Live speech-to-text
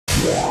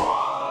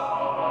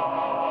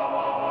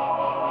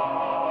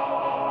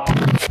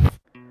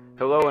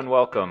Hello and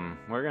welcome.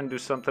 We're going to do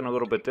something a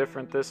little bit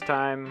different this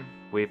time.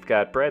 We've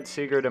got Brad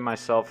Seegert and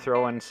myself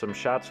throwing some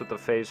shots with the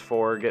Phaze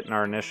 4, getting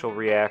our initial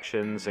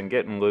reactions, and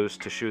getting loose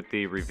to shoot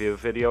the review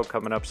video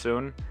coming up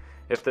soon.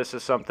 If this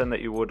is something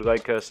that you would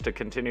like us to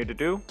continue to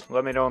do,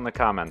 let me know in the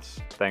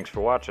comments. Thanks for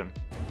watching.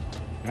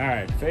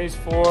 Alright, Phaze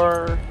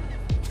 4,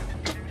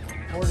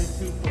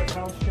 42-foot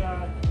house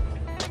shot.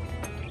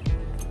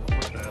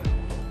 With the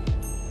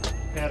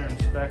pattern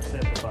specs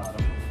at the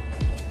bottom.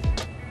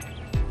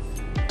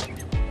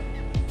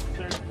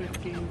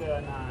 15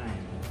 to 9.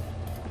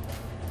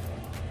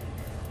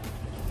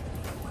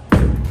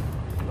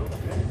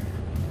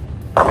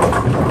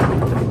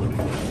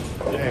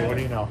 Hey, what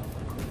do you know?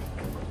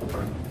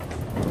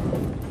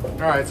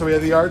 Alright, so we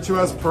have the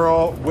R2S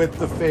Pearl with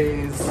the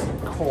Phaze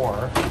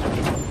core.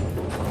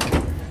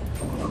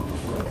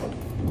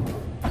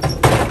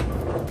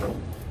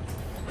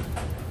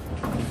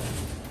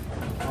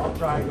 I'll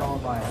try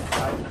going by a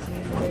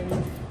 5-10 maybe.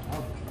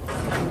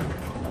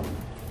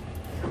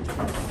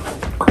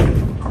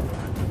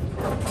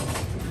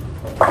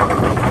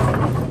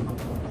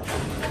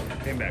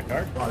 Came back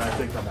hard? Oh, that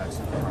did come back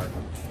super hard.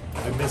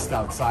 I missed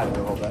outside a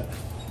little bit.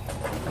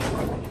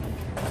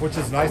 Which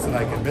is nice that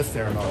I can miss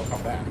there and it'll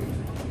come back.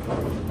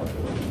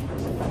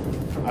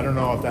 I don't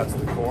know if that's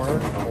the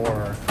core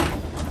or...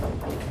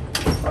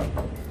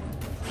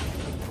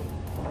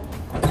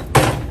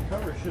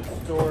 Cover should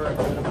store a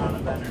good amount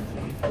of energy.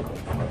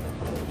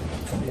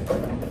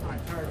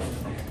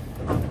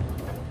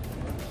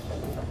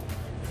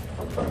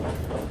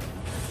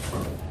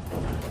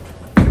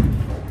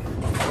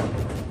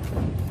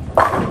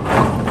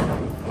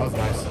 That was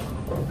nice.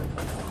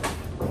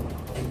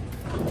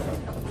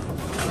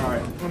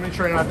 Alright, let me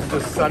try not to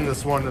just send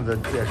this one to the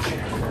ditch.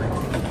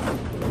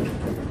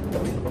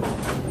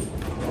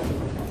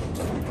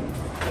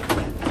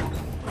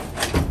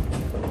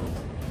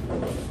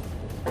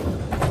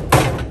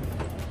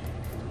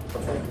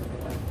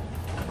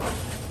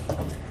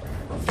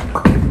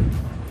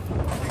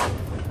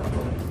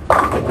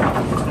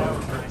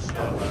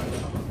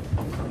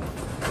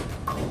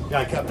 Yeah,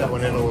 I kept that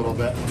one in a little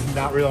bit.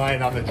 Not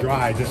relying on the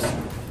dry, just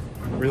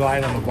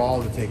relying on the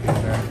ball to take it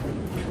in there.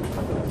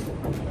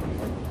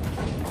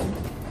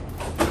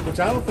 Which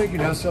I don't think you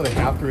necessarily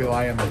have to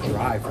rely on the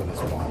dry for this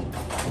ball.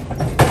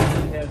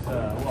 It has,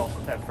 well,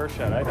 that first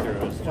shot I threw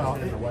was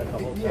just in the wet the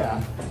whole time.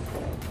 Yeah.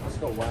 Let's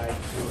go wide.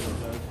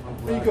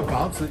 Well, you could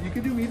bounce it. You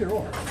could do either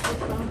or.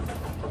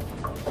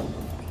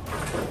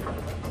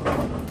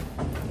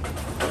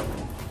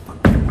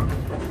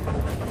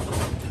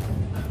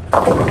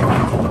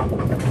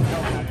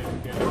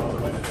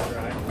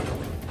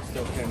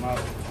 Still came up.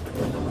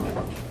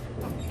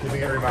 Do you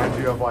think it reminds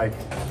you of like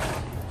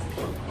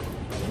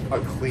a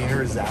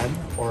cleaner Zen,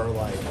 or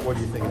like what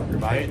do you think it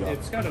reminds you of?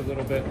 It's got a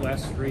little bit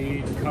less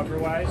read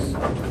cover-wise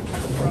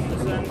from the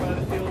Zen by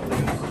the feel of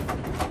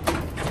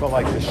things. But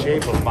like the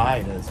shape of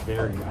mine is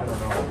very, I don't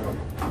know.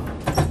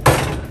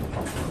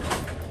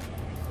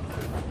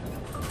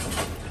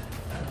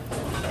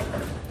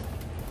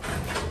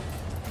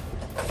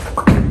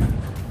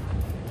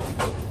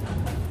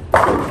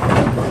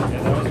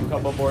 Yeah, that was a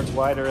couple boards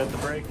wider at the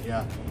break.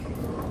 Yeah.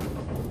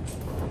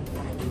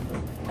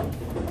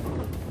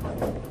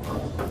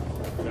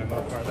 Should I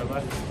move farther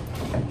left?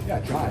 Yeah,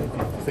 try if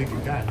you think you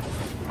can.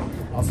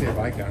 I'll see if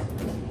I can.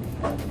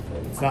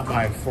 It's not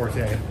my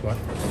forte, but.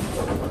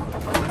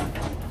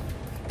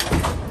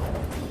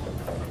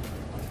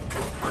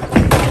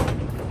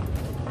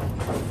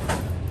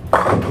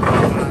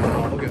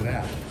 Wow, look at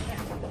that.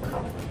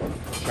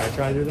 Should I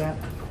try to do that?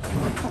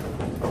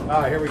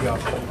 Ah, here we go.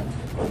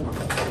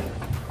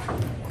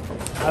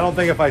 I don't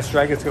think if I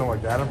strike it's going to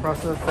look that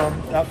impressive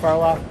from that far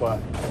left, but.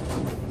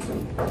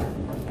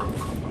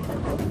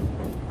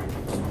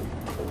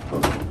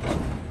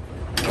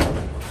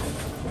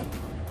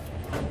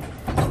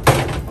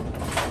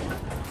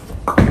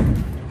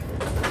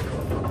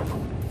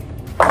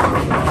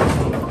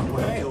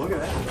 Hey, look at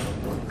that.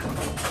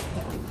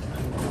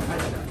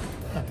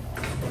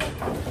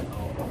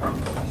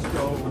 Just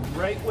go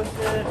right with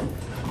it.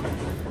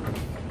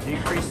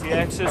 Decrease the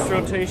axis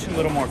rotation, a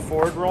little more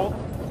forward roll.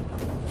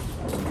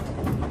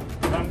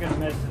 If I'm going to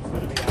miss, it's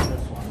going to be on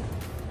this one.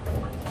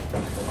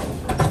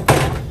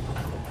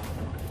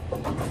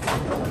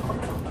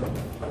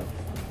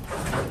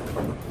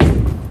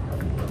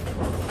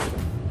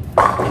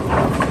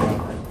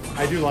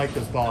 I do like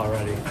this ball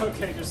already.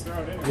 Okay, just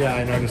throw it in. Yeah,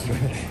 I noticed.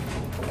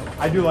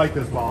 I do like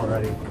this ball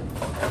already.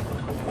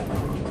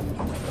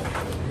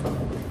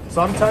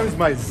 Sometimes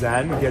my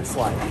Zen gets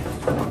like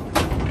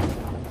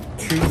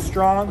too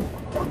strong,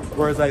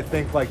 whereas I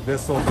think like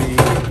this will be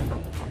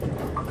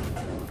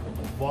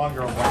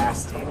longer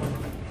lasting.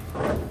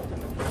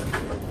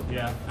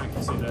 Yeah, I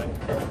can see that.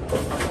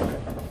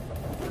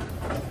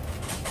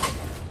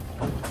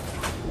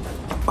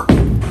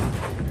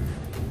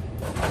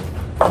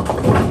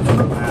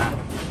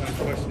 I'm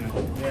pushing it.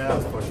 Yeah, I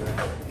was pushing it.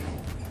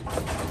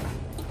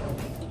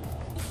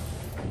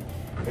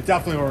 It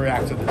definitely will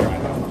react to the dry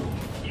though.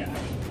 Yeah.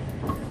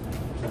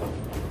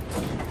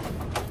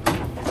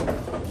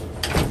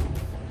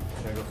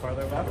 Should I go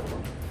farther left?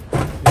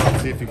 Yeah,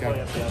 see if you can.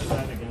 Play up the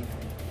outside again.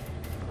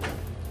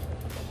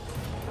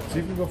 See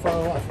if you can go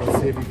farther left. Let's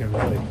see if you can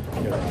really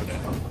get around it.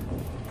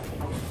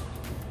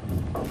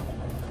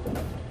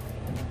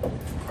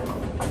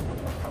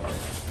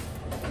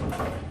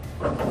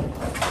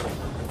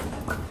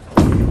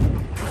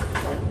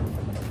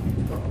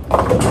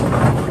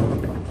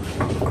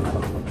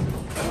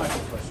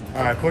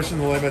 All right, pushing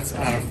the limits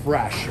on a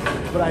fresh,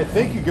 but I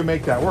think you can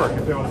make that work.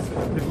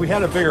 If we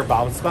had a bigger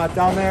bounce spot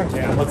down there,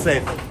 yeah. Let's say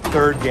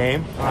third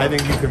game, I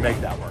think you can make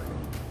that work.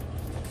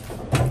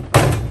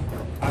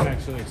 I'm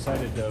actually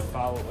excited to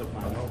follow it with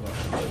my Nova.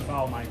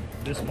 Follow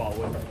this ball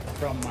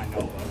from my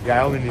Nova. Yeah,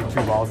 I only need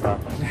 2 balls now.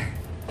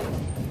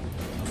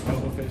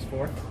 Nova Phase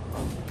 4?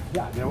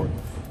 Yeah, you know what?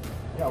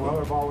 Yeah, what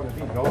other ball would it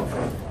be? Nova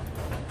Phase 4.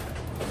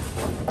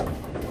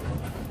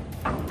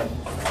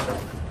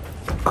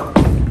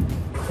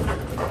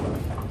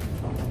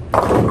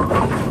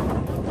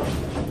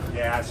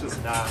 Yeah, it's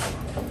just not.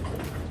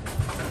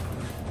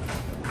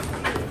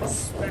 The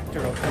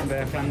Spectre will come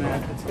back on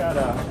that. It's got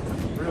a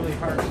really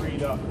hard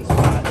read up the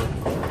spot.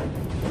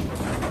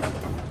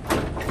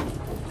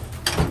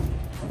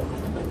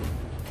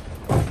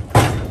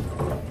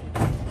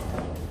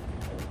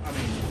 I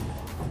mean,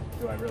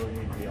 do I really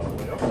need to be all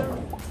the way up there?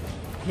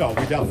 No,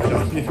 we definitely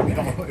don't need to be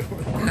all the way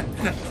over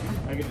there.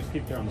 I could just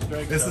keep throwing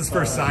strikes. This is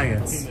for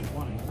science. 15 to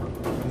 20.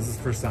 This is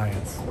for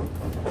science.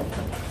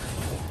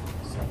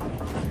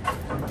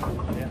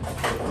 Yeah,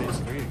 Phase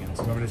 3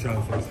 against I'm going to try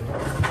the Phase 3.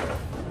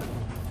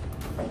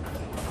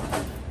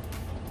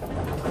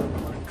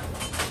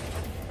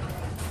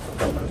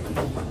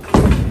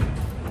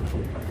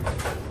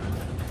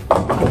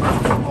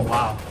 Oh,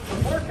 wow.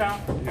 4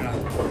 count. Yeah.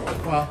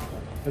 Well,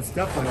 it's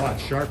definitely a lot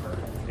sharper.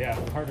 Yeah,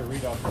 hard to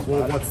read off the spot.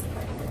 Well, what's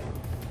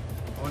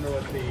I wonder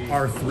what the...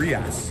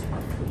 R3S?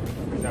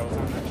 Is that what's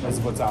on there? That's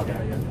what's out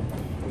there. Yeah.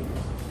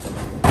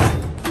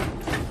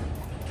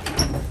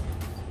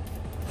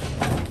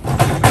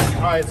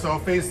 All right, so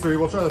Phase 3.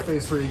 We'll try the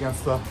Phase 3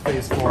 against the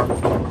Phase 4.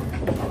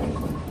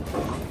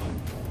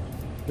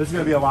 This is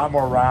going to be a lot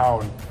more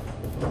round,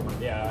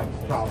 Yeah,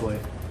 probably.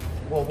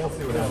 Well, we'll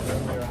see what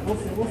happens.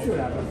 We'll see what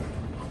happens.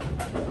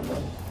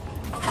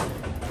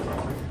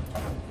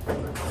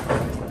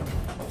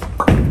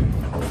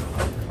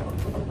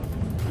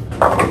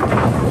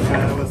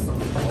 Yeah, it was a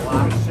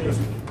lot of shape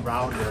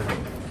rounder.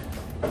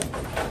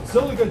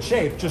 Still in good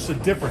shape, just a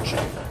different shape.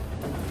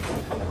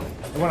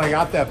 And when I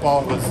got that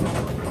ball, it was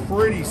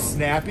pretty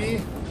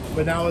snappy,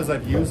 but now as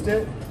I've used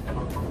it,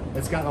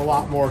 it's gotten a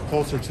lot more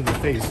closer to the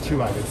Phase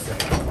 2, I would say.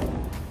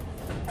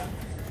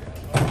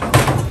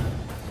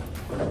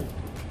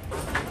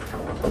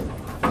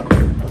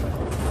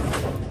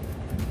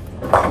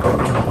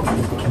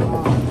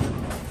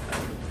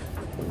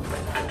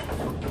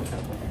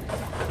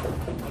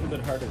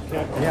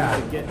 Yeah.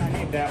 I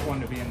need that one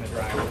to be in the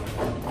driver.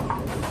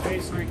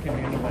 Phase 3 can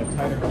handle that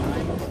tighter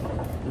line.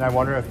 And I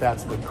wonder if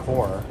that's the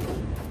core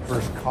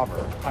first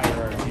cover.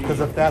 Higher RG. Because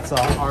if that's a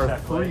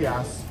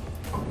R3S,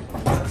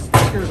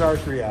 Spectre's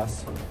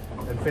R3S,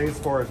 and Phase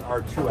 4 is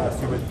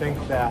R2S, you would think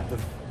that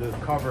the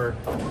cover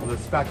of the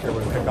Spectre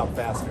would pick up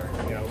faster.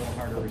 Yeah, a little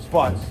harder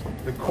response.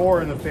 But the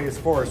core in the Phase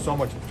 4 is so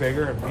much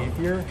bigger and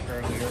beefier.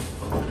 Earlier,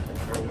 stronger.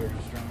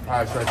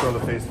 Alright, should I throw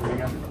the Phase 3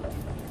 again?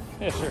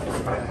 Yeah, sure.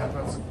 Yeah,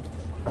 happens.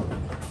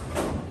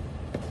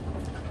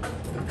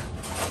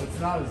 It's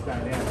not as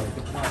dynamic.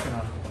 It's not going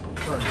to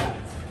turn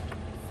heads.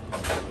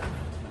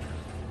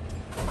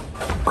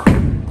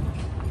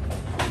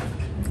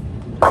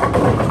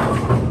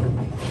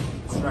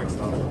 Strikes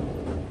though.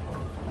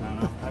 I don't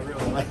know. I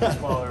really like this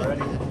ball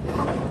already.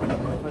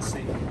 Let's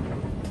see.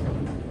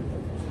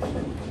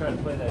 Try to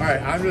play that. All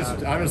right, I'm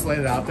just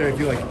laying it out there. If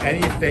you like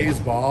any Phase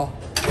ball,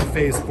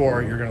 Phase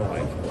 4, you're gonna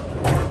like.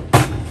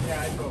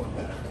 Yeah, I'd go with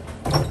that.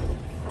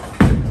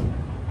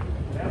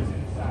 That's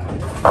inside.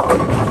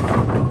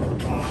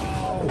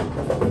 Oh!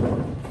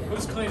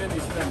 Who's cleaning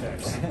these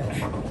pendants?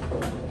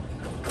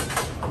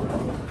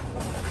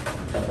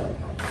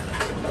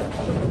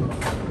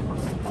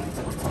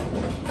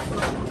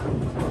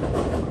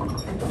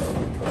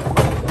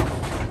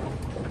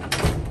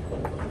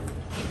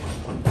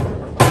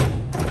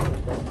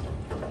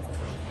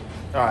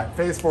 All right,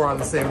 Phase 4 on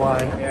the same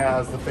line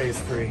as the Phase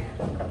 3.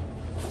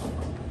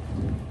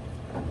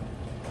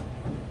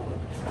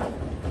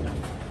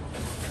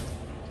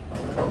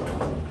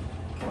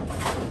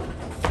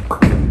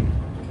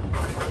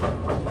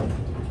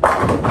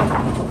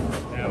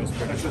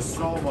 It's just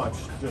so much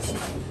just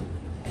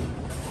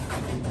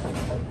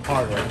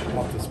harder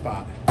off the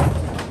spot.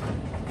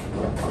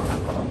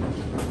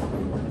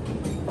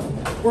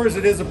 Whereas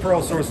it is a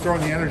pearl, so it's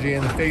throwing the energy,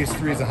 and the Phase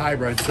 3 is a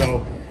hybrid,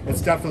 so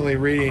it's definitely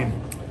reading,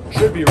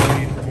 should be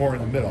reading more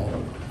in the middle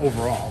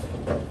overall.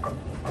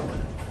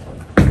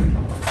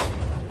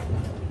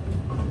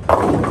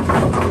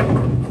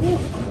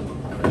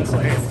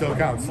 Hey, it still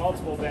counts.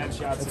 Multiple bad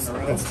shots in a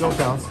row. It still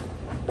counts.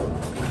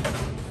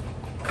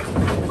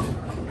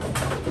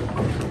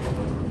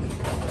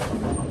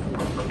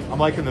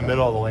 like in the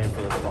middle of the lane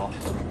for this ball.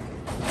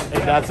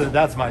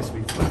 That's my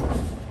sweet spot.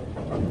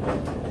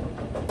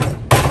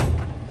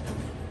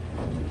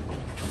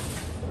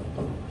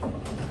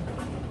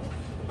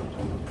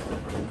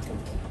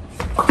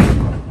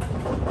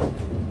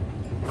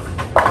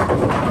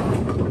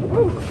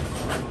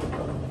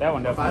 That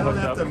one If I don't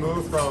have to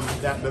move from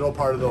that middle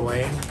part of the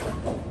lane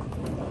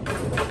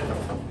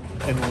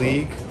in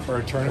league or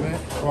a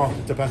tournament, well,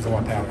 it depends on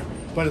what pattern.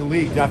 But in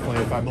league,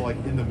 definitely, if I'm like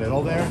in the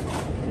middle there,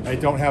 I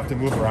don't have to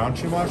move around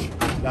too much.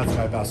 That's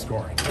my best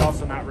scoring. You're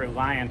also not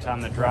reliant on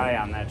the dry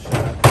on that shot.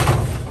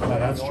 Yeah,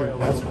 that's true.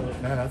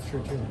 That's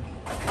true too.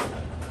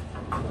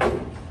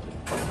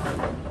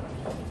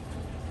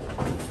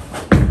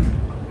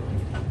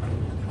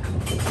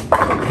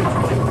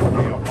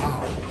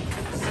 Wow.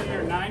 See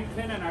your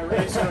 9-pin and I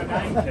raise you a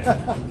 9-pin.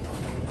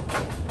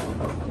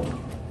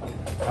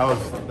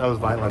 That was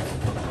violent. A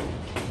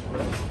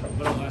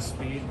little less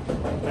speed,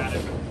 got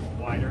it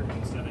wider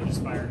instead of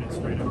just firing it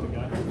straight up the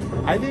gut.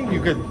 I think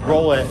you could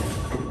roll it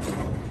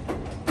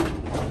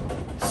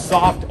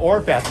soft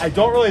or fast. I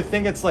don't really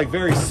think it's like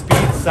very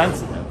speed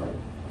sensitive.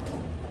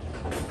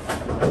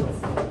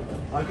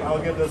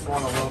 I'll give this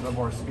one a little bit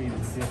more speed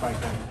to see if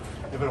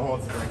it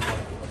holds the break point.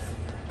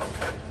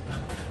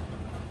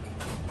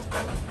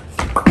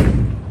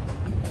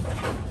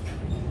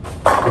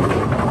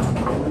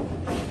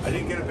 I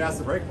didn't get it past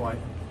the break point.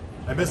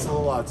 I missed a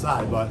little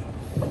outside, but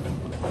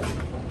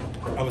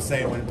I was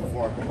saying it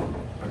before.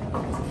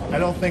 I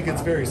don't think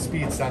it's very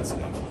speed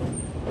sensitive.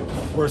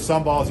 Where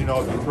some balls, if you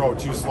throw it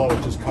too slow,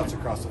 it just cuts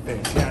across the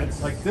face. Yeah,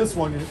 it's like this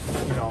one,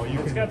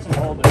 It's got some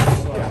hold to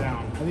slow it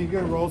down. I think you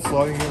can roll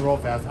slow, you can roll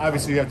fast.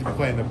 Obviously, you have to be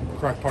playing the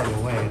correct part of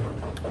the lane.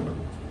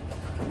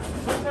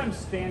 Sometimes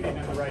standing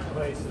in the right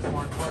place is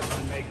more important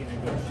than making a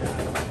good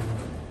shot.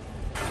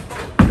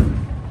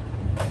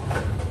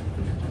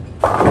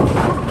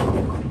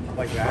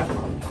 Like that.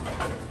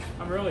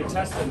 I'm really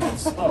testing it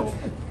slow.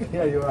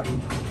 Yeah, you are.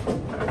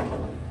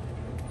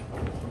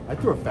 I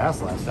threw it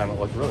fast last time. It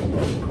looked really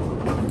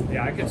good.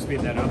 Yeah, I could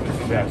speed that up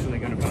if I'm actually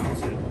going to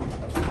bounce it.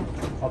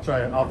 I'll try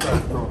to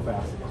throw it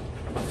fast again.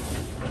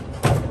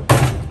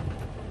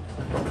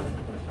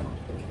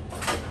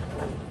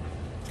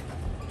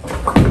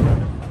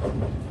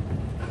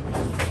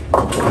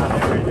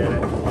 There we did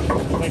it. I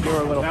think you were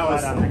a little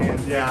flat on the hand.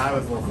 Yeah, I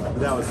was a little flat,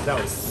 but that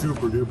was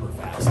super duper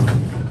fast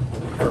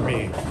for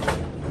me.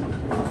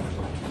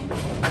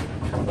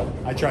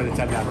 I try to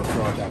tend not to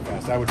throw it that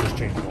fast. I would just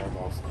change the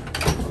balls.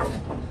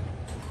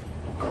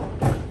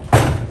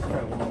 Let's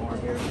try one more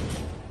here.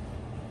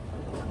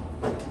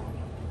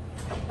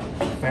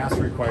 Fast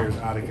requires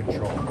out of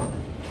control.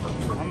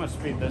 I'm going to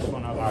speed this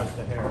one up off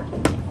the hair.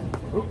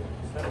 Oop,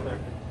 settle there.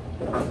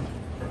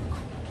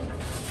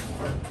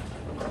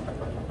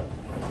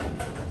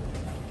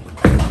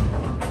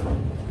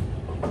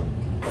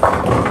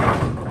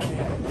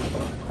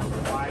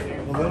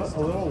 A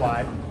little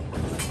wide.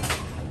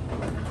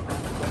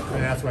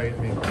 And that's why,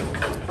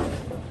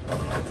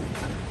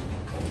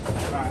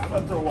 Alright, I'm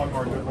going to throw one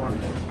more good one.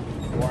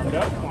 Warmed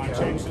up. Want to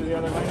change to the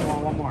other lane?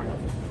 Want one more?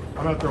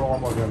 I'm going to throw one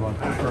more good one,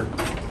 just for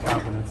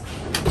confidence.